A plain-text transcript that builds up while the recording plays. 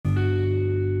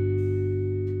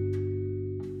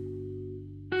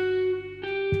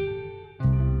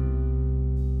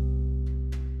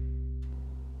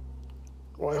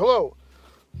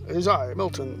is I,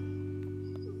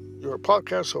 Milton, your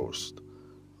podcast host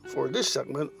for this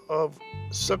segment of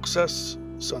Success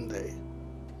Sunday.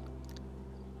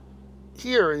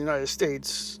 Here in the United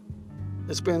States,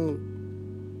 it's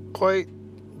been quite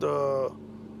the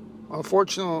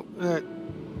unfortunate,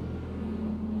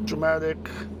 dramatic,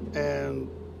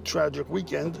 and tragic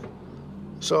weekend.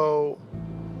 So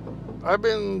I've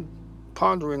been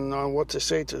pondering on what to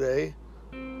say today.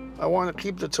 I want to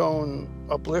keep the tone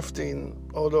uplifting,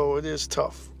 although it is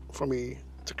tough for me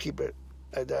to keep it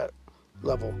at that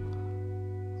level.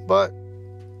 But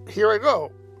here I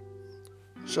go.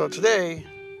 So today,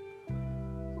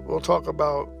 we'll talk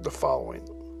about the following.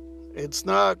 It's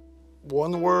not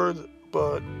one word,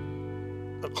 but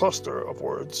a cluster of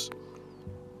words.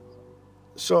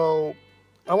 So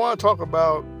I want to talk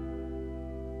about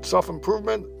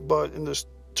self-improvement, but in the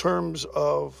terms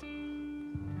of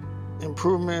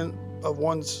improvement of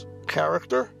one's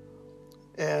character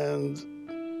and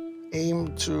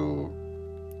aim to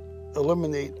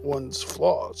eliminate one's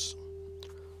flaws.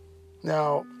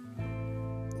 Now,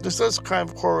 this does kind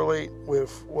of correlate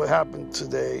with what happened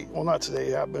today. Well, not today,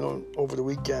 it happened over the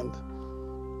weekend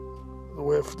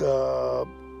with the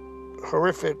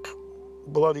horrific,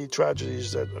 bloody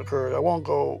tragedies that occurred. I won't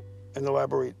go and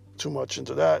elaborate too much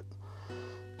into that,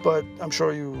 but I'm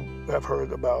sure you have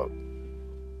heard about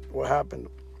what happened.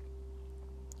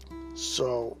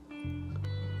 So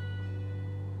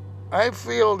I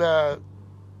feel that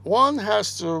one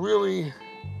has to really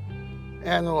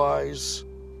analyze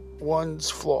one's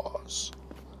flaws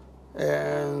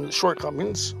and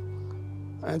shortcomings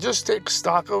and just take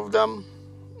stock of them,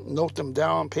 note them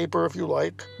down on paper if you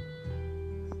like,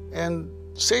 and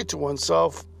say to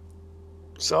oneself,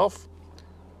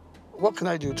 what can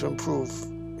I do to improve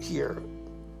here?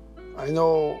 I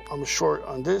know I'm short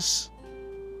on this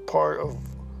part of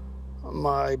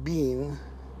my being.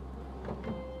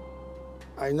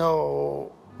 I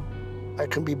know I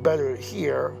can be better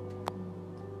here.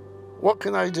 What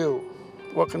can I do?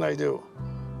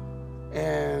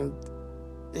 And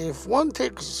if one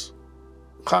takes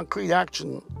concrete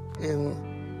action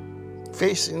in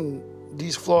facing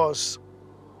these flaws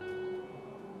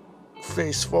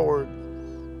face forward,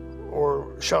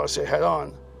 or shall I say head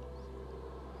on,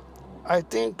 I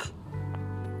think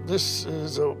this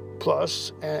is a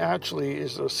plus and actually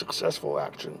is a successful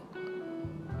action,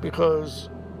 because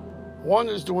one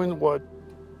is doing what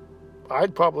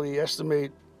I'd probably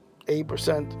estimate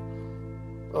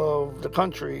 8% of the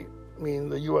country, I mean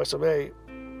the US of A,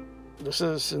 the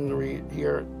citizenry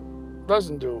here,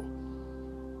 doesn't do.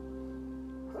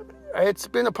 It's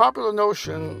been a popular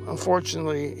notion,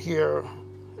 unfortunately, here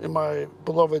in my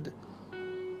beloved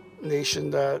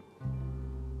nation that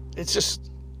it's just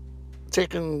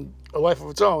taken a life of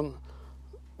its own,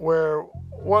 where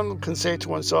one can say to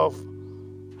oneself,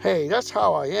 hey, that's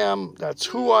how I am, that's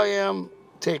who I am,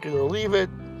 take it or leave it.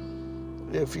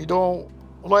 If you don't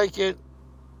like it,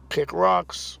 kick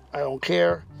rocks, I don't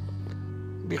care.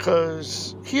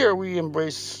 Because here we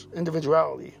embrace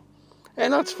individuality,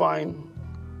 and that's fine,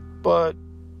 but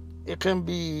it can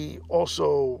be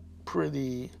also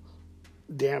pretty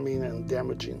damning and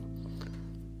damaging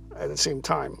at the same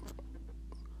time,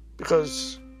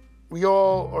 because we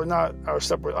all are not our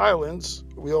separate islands.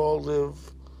 We all live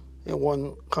in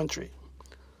one country.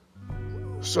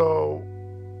 So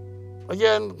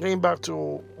again, getting back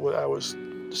to what I was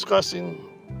discussing,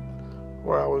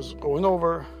 where I was going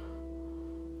over,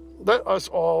 let us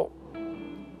all,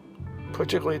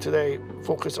 particularly today,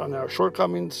 focus on our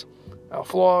shortcomings, our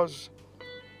flaws,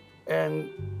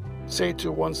 and say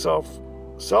to oneself,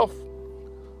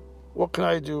 what can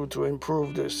I do to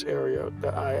improve this area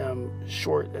that I am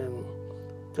short in,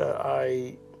 that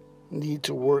I need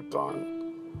to work on?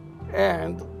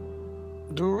 And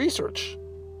do research.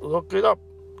 Look it up.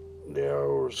 There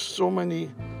are so many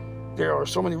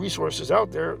resources out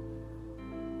there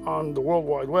on the World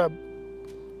Wide Web,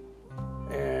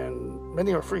 and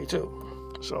many are free too.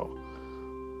 So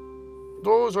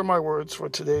those are my words for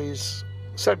today's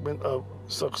segment of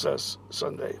Success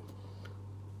Sunday.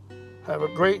 Have a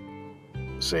great,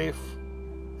 safe,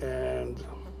 and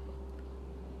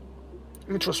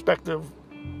introspective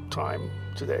time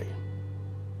today.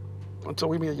 Until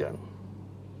we meet again.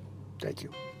 Thank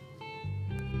you.